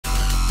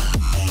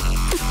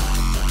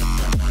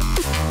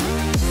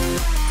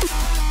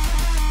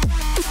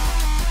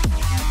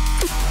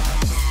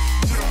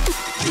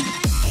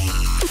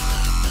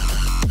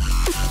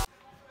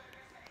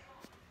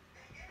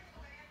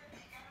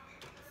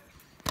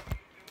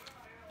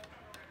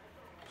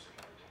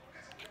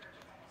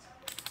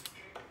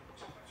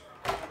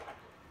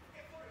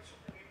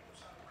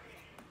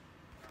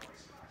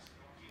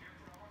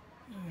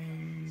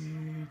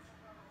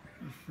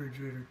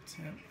refrigerator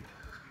temp.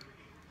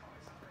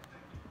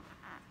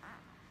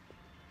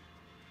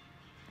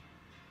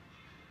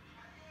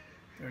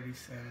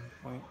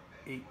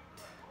 $37.8.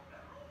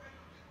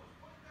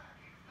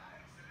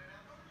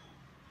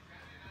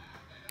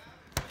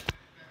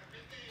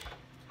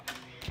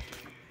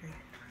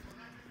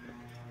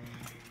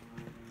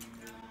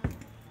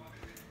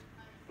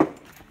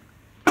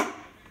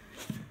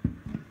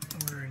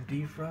 We're in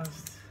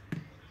defrost.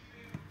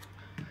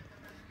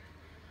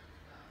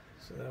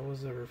 So that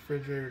was a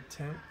refrigerator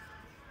temp.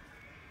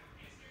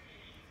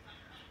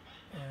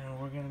 And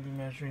we're going to be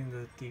measuring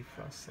the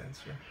defrost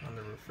sensor on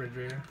the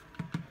refrigerator.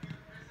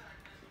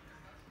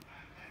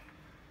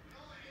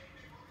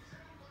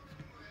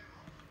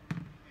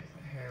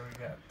 Here we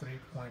got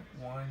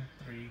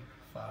 3.135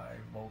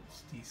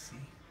 volts DC.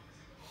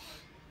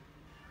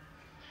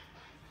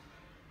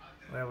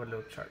 We have a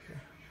little chart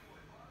here.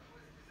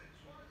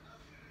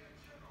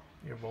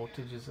 Your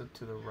voltage is up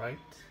to the right.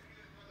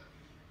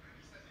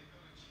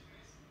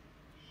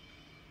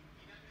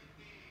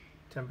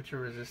 Temperature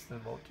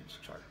resistant voltage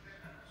chart.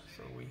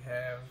 So we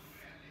have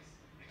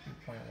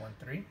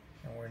 2.13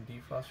 and we're in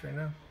defrost right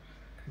now.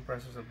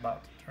 Compressor's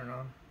about to turn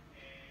on.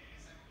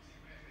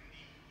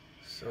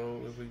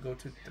 So if we go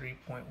to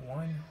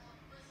 3.1,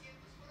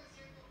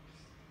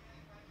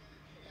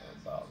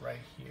 about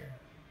right here,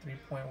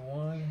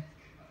 3.1,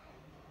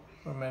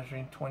 we're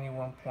measuring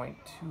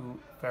 21.2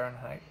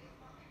 Fahrenheit.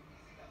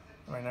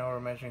 Right now we're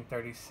measuring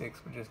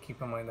 36, but just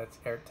keep in mind that's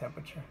air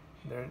temperature.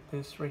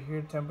 This right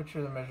here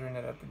temperature, they're measuring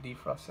it at the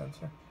defrost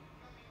sensor.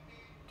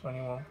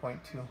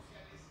 21.2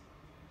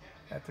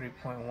 at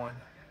 3.1.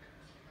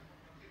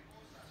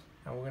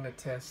 Now we're gonna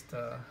test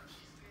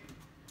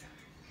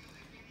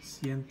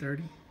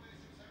CN30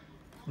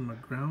 from a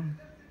ground.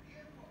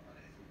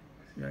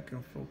 See, I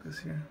can focus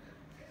here.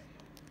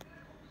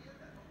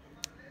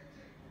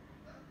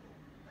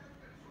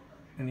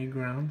 Any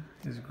ground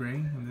is gray,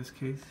 in this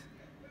case,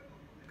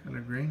 color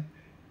gray.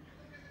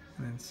 And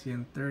then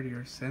CN30,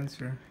 our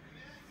sensor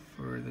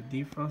for the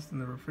defrost in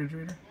the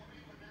refrigerator,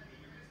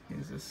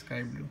 is a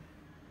sky blue.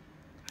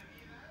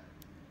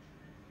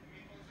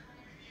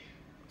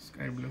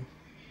 Sky blue.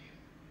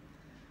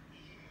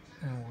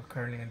 And we're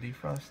currently in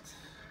defrost.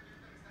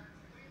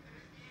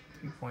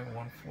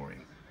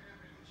 3.148.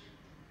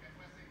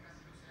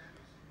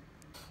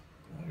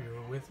 You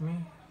were with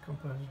me.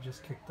 Compressor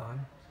just kicked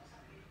on.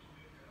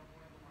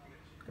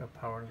 Got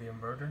power to the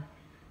inverter.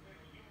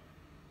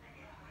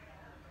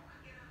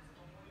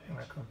 And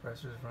our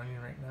compressor is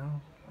running right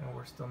now, and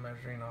we're still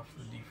measuring off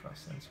the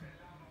defrost sensor.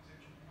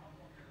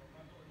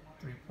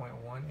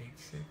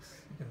 3.186.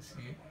 You can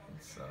see it.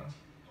 It's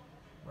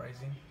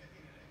rising.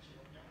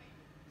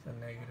 It's a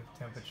negative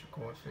temperature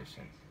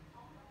coefficient.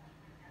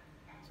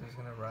 So it's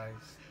gonna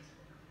rise.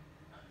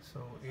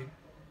 So it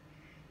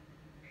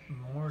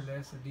more or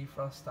less, the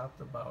defrost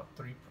stopped about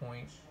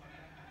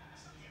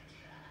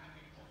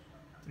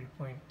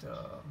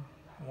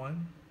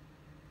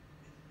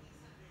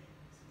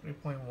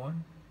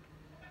 3.1,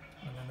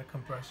 and then the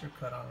compressor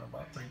cut on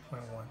about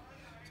 3.1.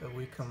 So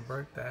we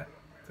convert that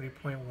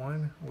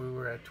 3.1, we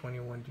were at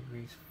 21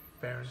 degrees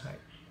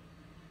Fahrenheit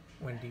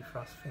when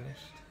defrost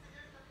finished.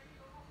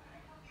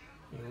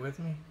 You with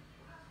me?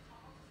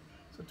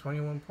 So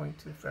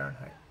 21.2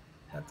 Fahrenheit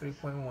at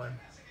 3.1.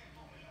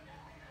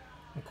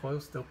 The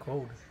coil's still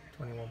cold,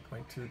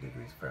 21.2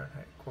 degrees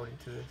Fahrenheit according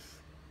to this.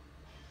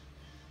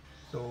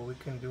 So what we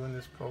can do in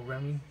this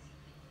programming,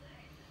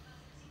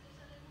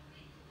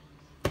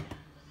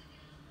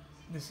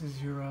 this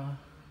is your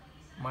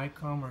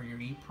MICOM or your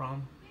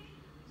EEPROM.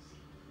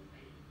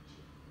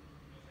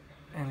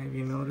 And if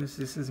you notice,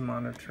 this is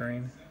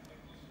monitoring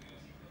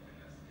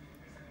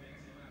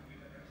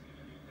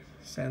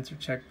sensor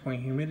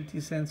checkpoint, humidity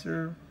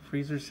sensor,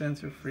 freezer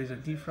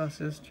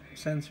defrost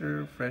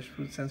sensor, fresh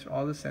food sensor,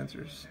 all the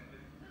sensors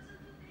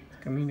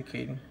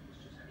communicating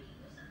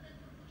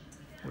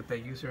with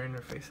that user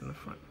interface in the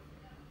front.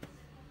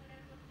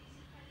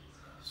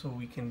 So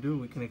we can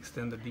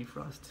extend the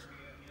defrost.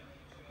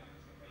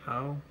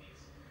 How?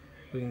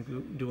 We can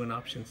do an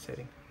option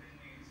setting.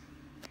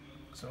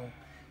 So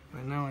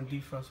right now in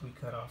defrost we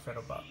cut off at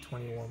about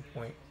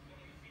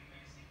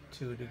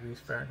 21.2 degrees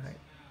Fahrenheit.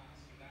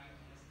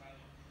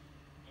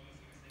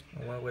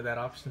 And with that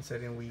option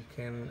setting, we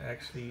can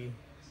actually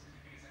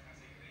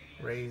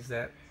raise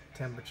that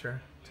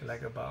temperature to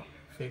like about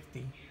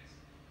 50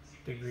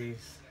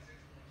 degrees,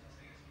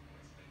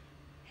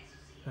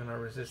 and our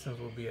resistance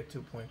will be at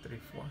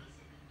 2.34.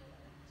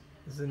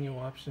 This is a new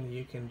option that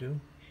you can do,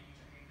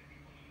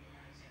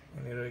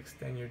 and it'll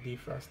extend your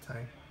defrost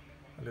time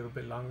a little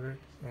bit longer,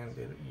 and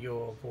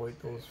you'll avoid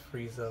those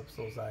freeze ups,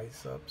 those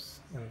ice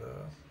ups in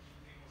the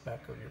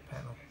back of your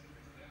panel.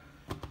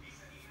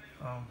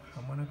 I'm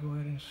gonna go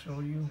ahead and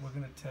show you. We're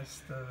gonna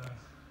test the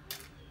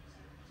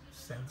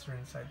sensor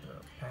inside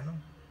the panel.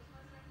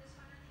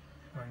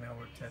 Right now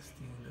we're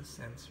testing the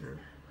sensor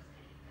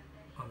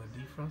on the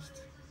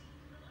defrost.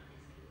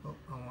 Oh,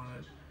 I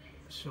want to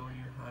show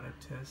you how to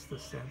test the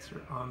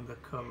sensor on the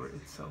cover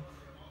itself.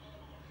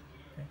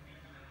 Okay.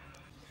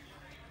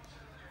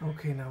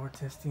 Okay, now we're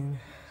testing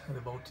the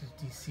voltage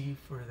DC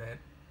for that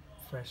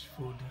fresh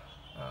food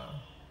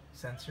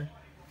sensor.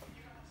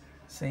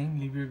 Same,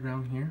 leave your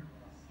ground here.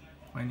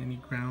 Find any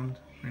ground.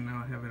 Right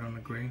now I have it on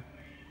the gray.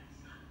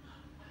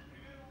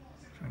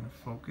 Trying to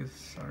focus,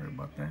 sorry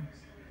about that.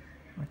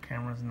 My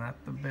camera's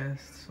not the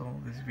best, so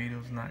this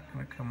video's not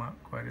gonna come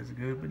out quite as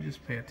good, but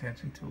just pay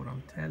attention to what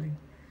I'm telling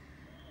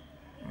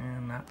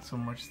and not so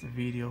much the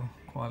video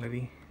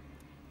quality.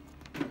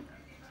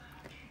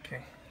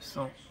 Okay,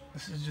 so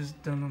this is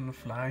just done on the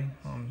fly,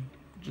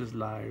 just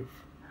live.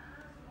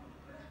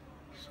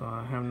 So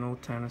I have no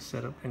time to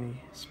set up any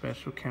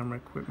special camera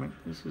equipment.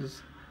 This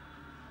is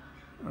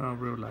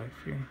real life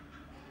here.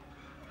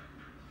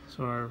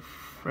 So our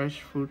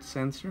fresh food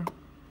sensor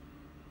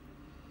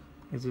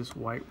is this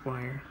white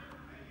wire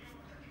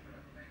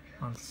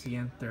on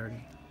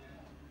CN30.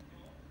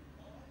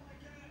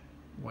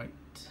 White.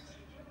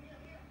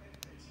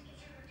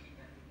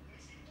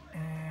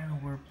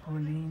 And we're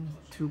pulling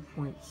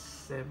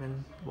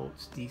 2.7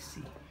 volts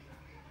DC.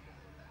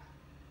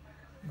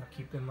 Now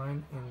keep in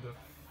mind, in the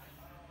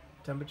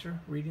temperature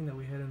reading that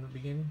we had in the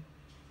beginning,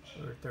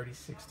 we're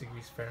 36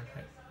 degrees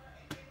Fahrenheit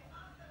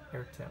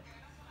air temp.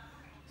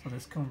 So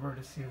let's convert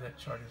to see if that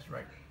chart is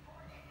right.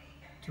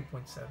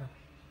 2.7,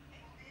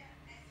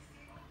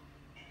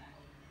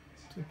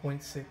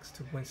 2.6,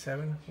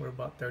 2.7, we're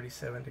about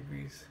 37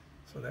 degrees.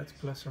 So that's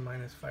plus or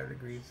minus 5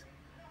 degrees.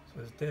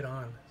 So it's dead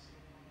on.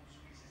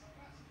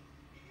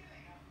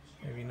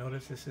 If you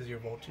notice, this is your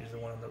voltage, the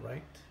one on the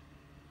right.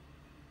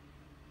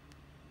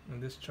 In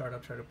this chart, I'll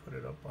try to put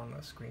it up on a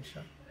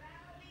screenshot.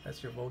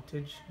 That's your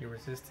voltage, your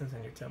resistance,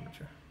 and your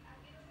temperature.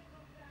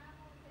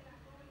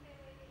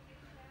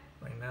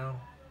 Right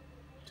now,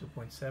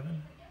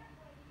 2.7.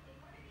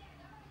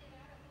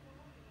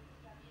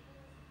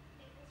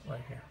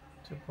 Right here,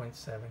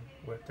 2.7.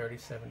 We're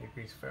 37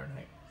 degrees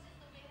Fahrenheit.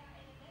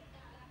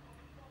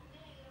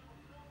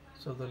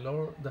 So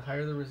the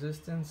higher the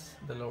resistance,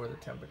 the lower the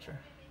temperature.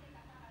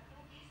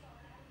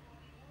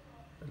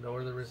 The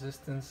lower the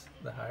resistance,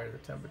 the higher the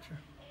temperature.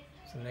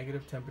 It's a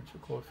negative temperature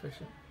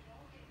coefficient.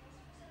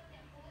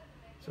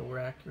 So we're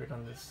accurate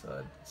on this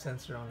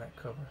sensor on that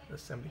cover, the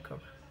assembly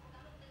cover.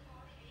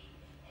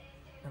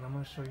 And I'm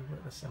going to show you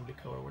what assembly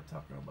cover we're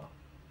talking about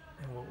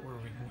and what we're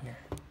reading here.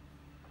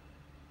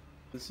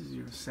 This is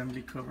your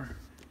assembly cover.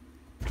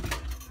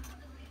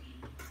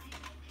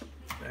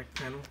 Back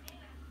panel.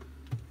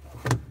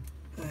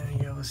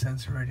 And you have a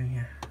sensor right in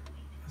here.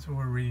 That's what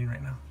we're reading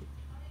right now.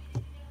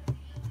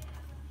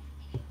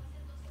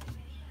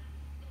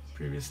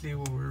 Previously,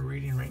 what we're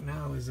reading right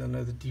now is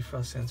another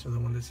defrost sensor, the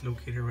one that's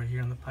located right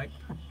here on the pipe,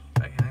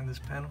 right behind this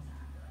panel.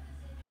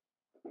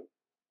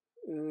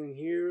 And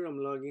here I'm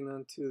logging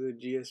onto the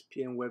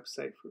GSPN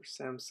website for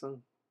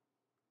Samsung.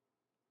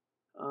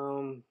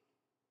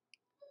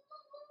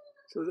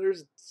 So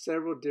there's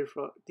several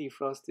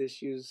defrost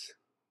issues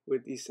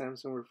with these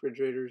Samsung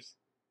refrigerators.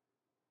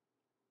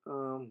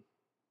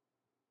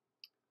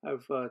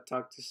 I've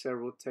talked to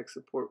several tech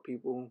support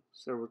people,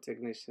 several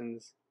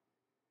technicians,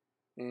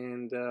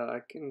 and I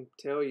can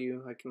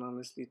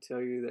honestly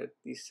tell you that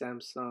these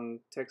Samsung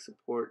tech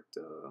support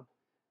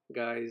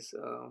guys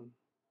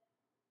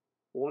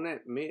won't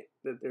admit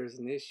that there's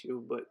an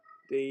issue, but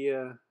they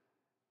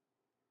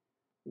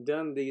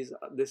done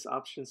this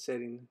option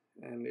setting,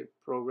 and it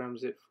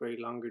programs it for a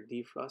longer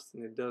defrost,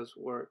 and it does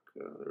work.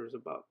 There's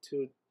about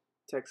 2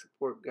 tech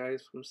support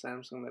guys from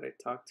Samsung that I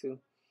talked to.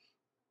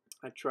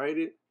 I tried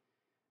it,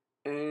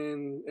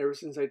 and ever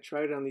since I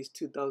tried it on these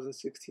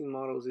 2016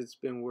 models, it's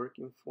been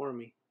working for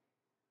me.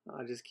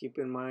 Just keep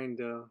in mind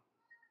the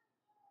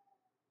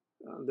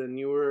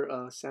newer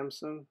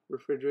Samsung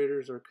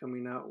refrigerators are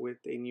coming out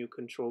with a new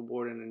control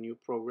board and a new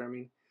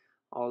programming.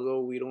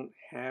 Although we don't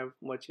have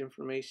much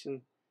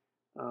information,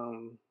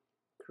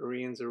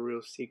 Koreans are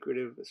real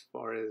secretive as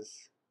far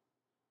as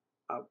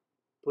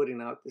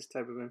putting out this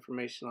type of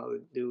information. All they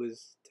do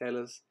is tell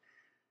us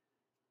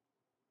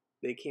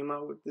they came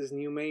out with this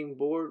new main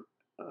board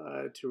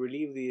to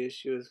relieve the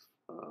issues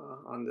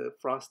on the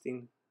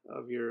frosting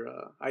of your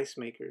ice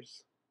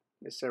makers.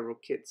 There's several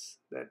kits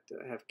that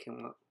have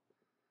come up,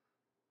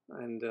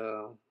 and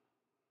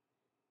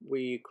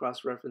we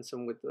cross-reference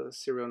them with the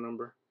serial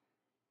number,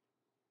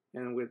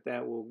 and with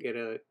that we'll get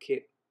a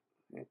kit.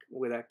 And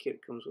with that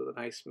kit comes with an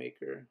ice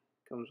maker,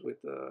 comes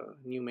with a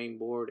new main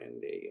board,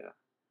 and a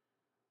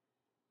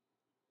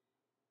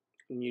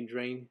new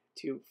drain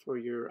tube for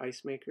your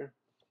ice maker.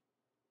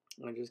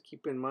 And just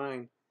keep in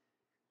mind,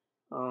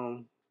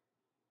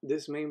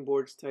 this main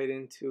board's tied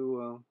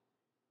into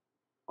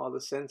all the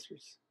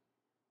sensors.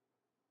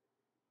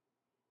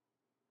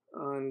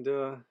 And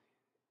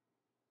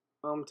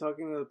I'm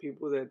talking to the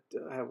people that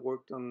have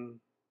worked on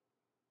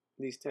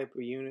these type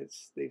of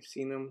units. They've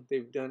seen them.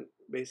 They've done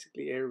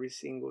basically every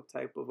single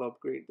type of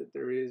upgrade that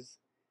there is.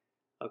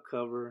 A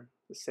cover,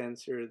 the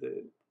sensor,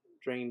 the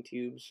drain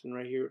tubes, and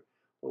right here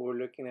what we're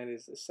looking at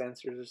is the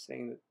sensors are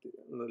saying that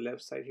on the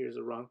left side here is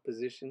the wrong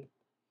position.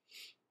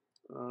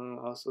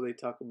 Also they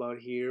talk about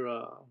here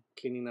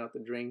cleaning out the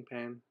drain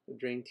pan, the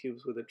drain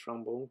tubes with a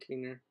trombone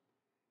cleaner.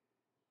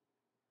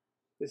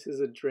 This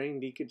is a drain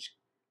leakage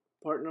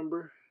part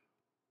number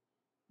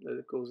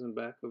that goes in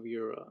the back of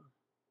your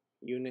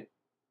unit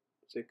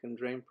so it can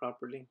drain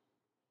properly.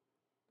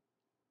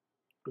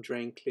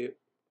 Drain clip.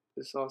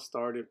 This all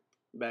started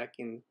back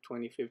in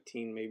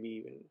 2015, maybe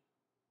even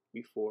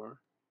before,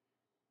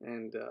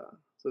 and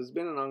so it's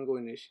been an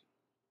ongoing issue.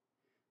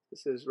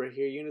 This is right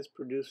here, units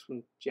produced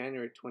from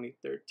January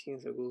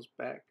 2013, so it goes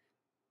back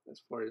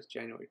as far as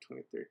January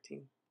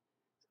 2013.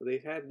 So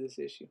they've had this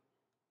issue.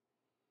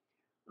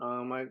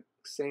 I'm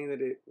saying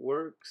that it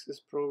works,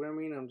 this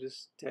programming. I'm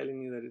just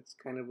telling you that it's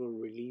kind of a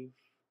relief.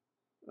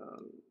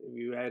 If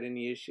you had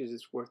any issues,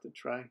 it's worth a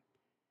try.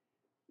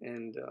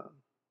 And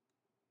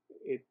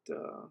it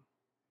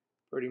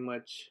pretty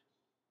much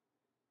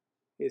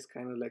is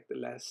kind of like the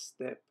last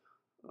step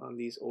on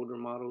these older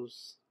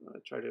models.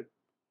 Try to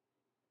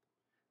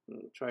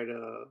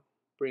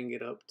bring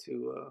it up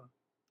to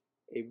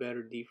a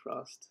better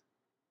defrost.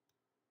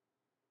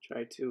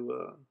 Try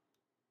to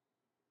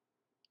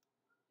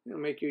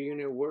make your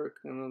unit work.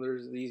 I know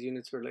these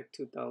units are like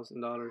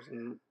 $2,000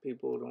 and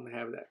people don't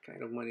have that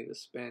kind of money to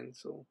spend.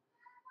 So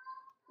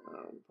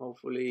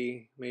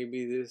hopefully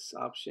maybe this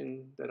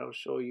option that I'll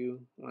show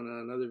you on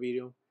another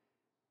video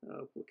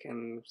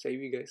can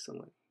save you guys some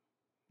money.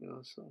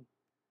 So.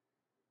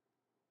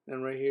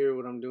 And right here,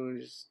 what I'm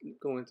doing is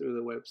going through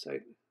the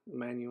website, the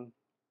manual,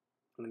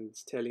 and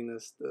it's telling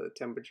us the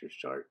temperature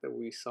chart that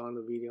we saw in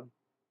the video.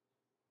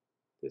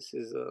 This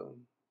is the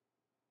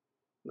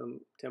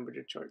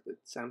temperature chart that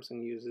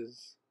Samsung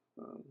uses.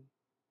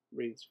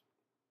 Reads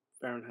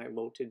Fahrenheit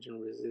voltage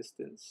and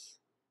resistance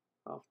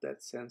off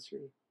that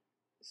sensor.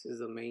 This is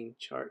the main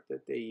chart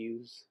that they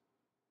use.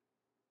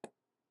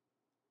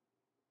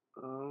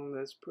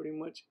 That's pretty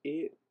much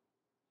it.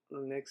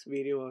 In the next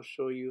video, I'll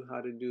show you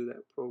how to do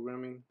that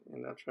programming,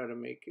 and I'll try to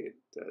make it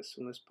as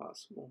soon as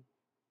possible.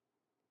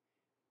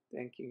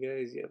 Thank you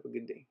guys. You have a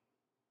good day.